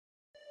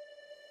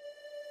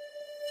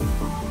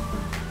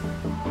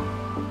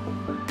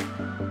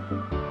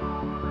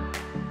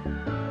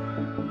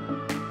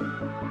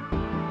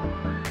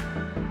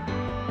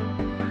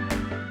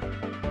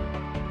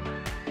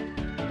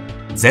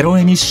ゼロ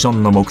エミッショ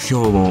ンの目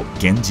標を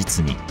現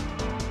実に。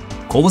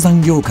鉱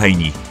山業界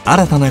に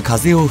新たな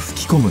風を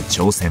吹き込む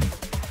挑戦。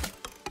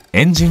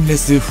エンジンレ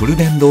スフル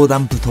電動ダ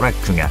ンプトラ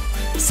ックが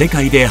世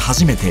界で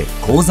初めて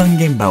鉱山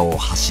現場を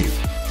走る。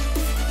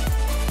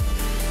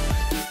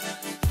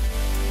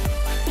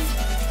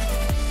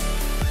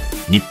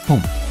日本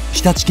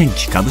日立建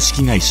機株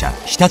式会社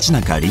ひたちな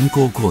か臨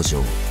港工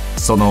場、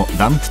その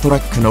ダンプト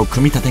ラックの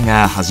組み立て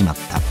が始まっ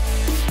た。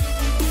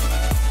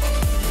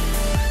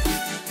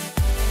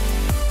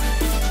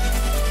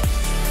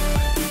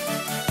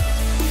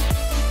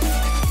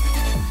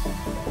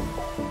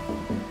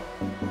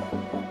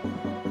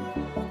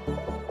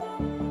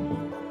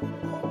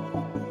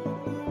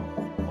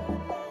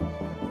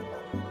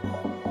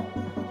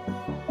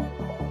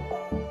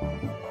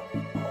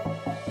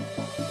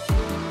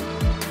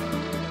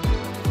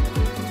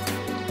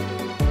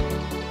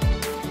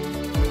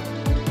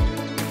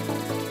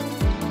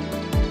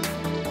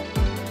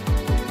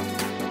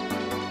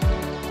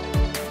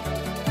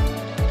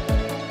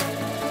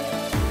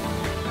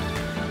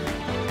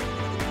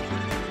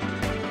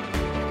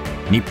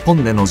日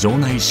本での場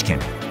内試験、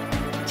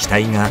期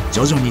待が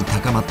徐々に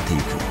高まってい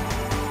く。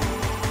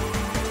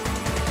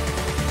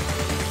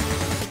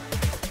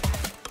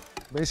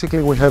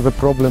Basically, we have a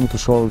problem to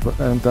solve,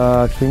 and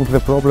I think the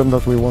problem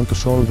that we want to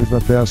solve is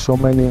that there are so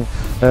many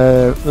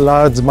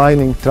large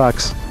mining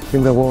trucks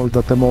in the world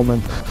at the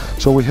moment.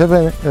 So we have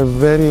a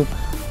very,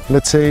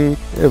 let's say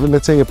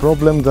a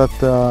problem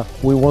that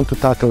we want to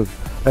tackle,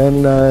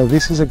 and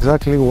this is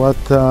exactly what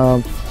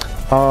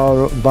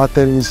our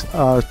batteries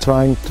are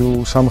trying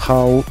to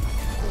somehow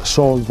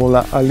solve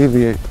or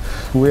alleviate.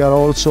 We are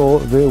also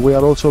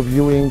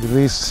viewing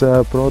this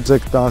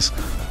project as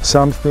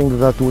something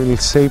that will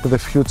shape the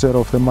future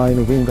of the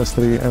mining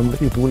industry, and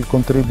it will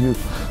contribute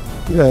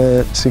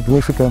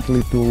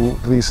significantly to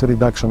this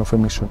reduction of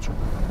emissions.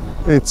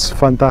 It's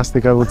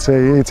fantastic, I would say.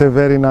 It's a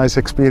very nice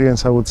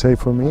experience, I would say,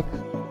 for me.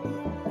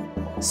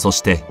 そ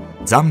して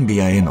ザン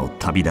ビアへの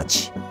旅立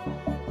ち。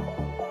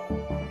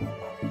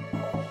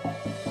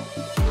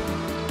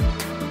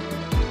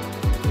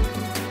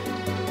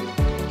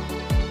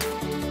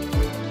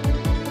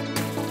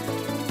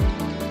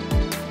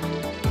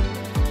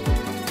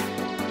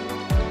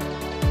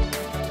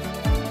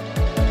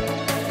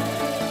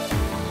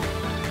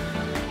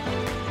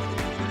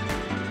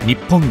日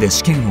本で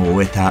試験を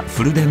終えた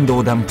フル電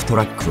動ダンプト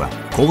ラックは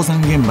鉱山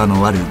現場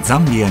のあるザ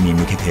ンビアに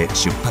向けて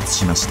出発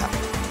しました。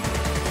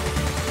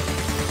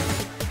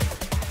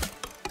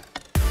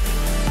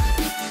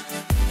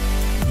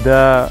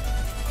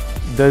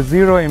The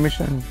zero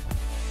emission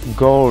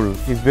goal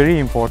is very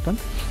important.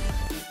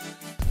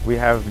 We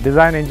have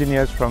design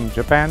engineers from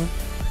Japan.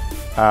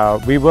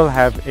 We will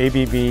have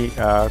ABB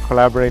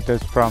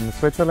collaborators from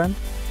Switzerland.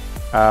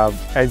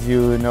 As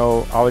you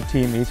know, our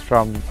team is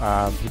from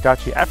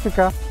Hitachi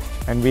Africa,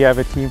 and we have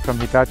a team from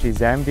Hitachi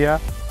Zambia,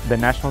 the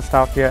national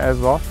staff here as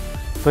well.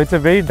 So it's a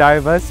very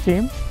diverse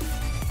team,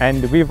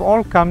 and we've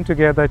all come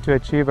together to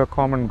achieve a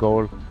common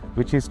goal,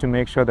 which is to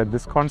make sure that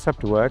this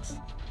concept works,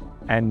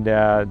 and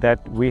that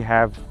we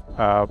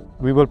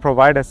will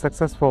provide a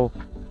successful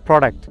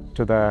product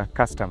to the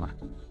customer.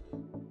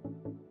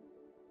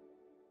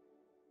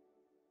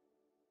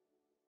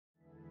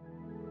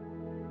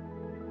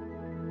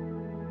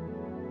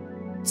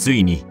 つ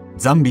いに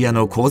ザンビア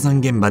の鉱山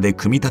現場で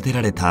組み立て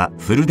られた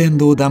フル電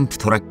動ダンプ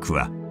トラック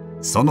は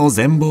その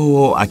全貌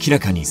を明ら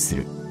かにす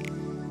る。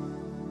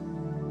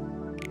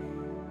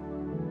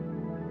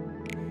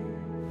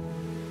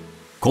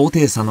高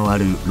低差のあ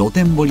る露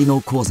天掘り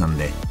の鉱山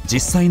で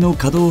実際の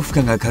稼働負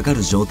荷がかか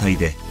る状態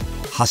で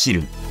走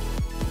る、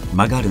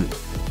曲がる、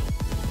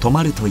止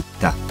まるといっ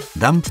た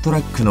ダンプトラ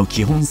ックの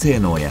基本性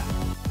能や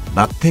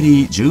バッテ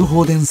リー重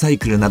放電サイ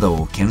クルなど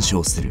を検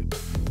証する。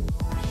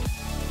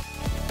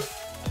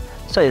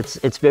So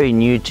it's very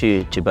new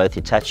to both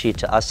Hitachi,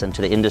 to us, and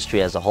to the industry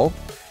as a whole.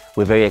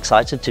 We're very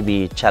excited to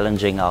be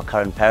challenging our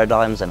current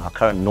paradigms and our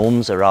current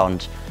norms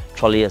around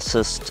trolley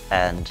assist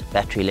and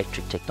battery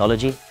electric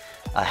technology.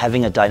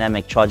 Having a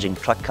dynamic charging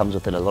truck comes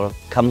with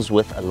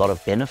a lot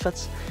of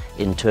benefits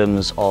in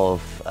terms of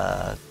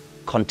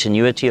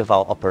continuity of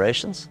our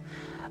operations.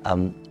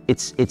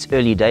 It's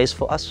early days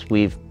for us.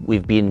 We've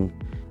been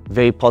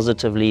very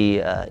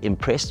positively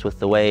impressed with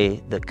the way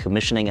the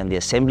commissioning and the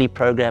assembly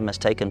program has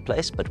taken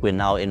place, but we're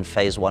now in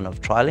phase 1 of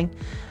trialing,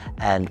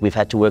 and we've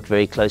had to work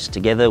very close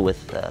together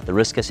with the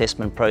risk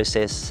assessment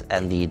process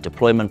and the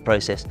deployment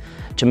process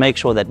to make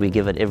sure that we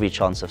give it every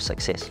chance of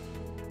success.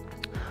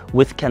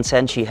 With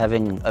Kansanshi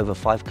having over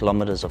 5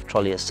 kilometers of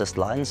trolley assist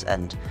lines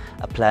and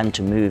a plan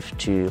to move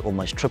to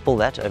almost triple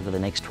that over the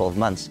next 12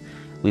 months,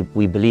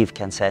 we believe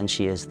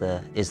Kansanshi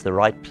is the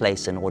right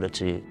place in order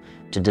to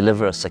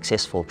deliver a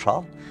successful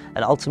trial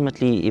and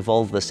ultimately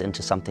evolve this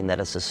into something that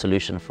is a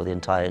solution for the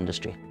entire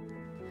industry.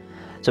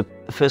 So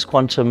First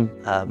Quantum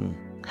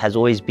has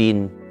always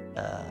been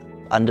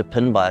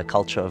underpinned by a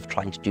culture of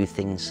trying to do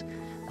things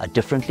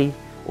differently,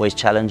 always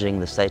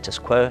challenging the status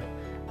quo.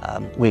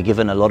 We're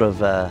given a lot of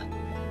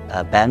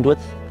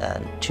bandwidth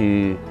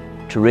to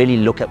to really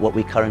look at what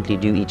we currently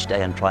do each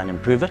day and try and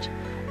improve it.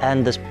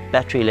 And this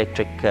battery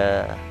electric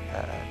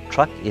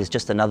truck is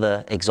just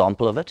another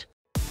example of it.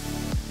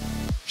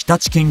 日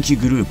立建機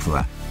グループ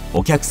は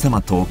お客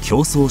様と競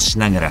争し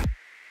ながら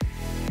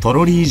ト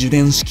ロリー受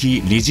電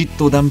式リジッ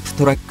ドダンプ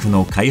トラック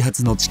の開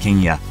発の知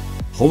見や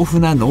豊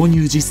富な納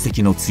入実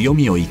績の強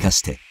みを生か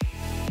して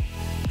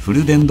フ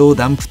ル電動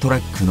ダンプトラ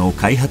ックの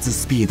開発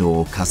スピー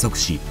ドを加速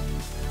し、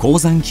鉱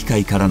山機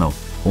械からの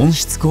温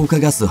室効果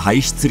ガス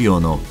排出量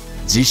の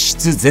実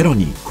質ゼロ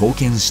に貢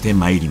献して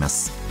まいりま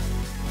す。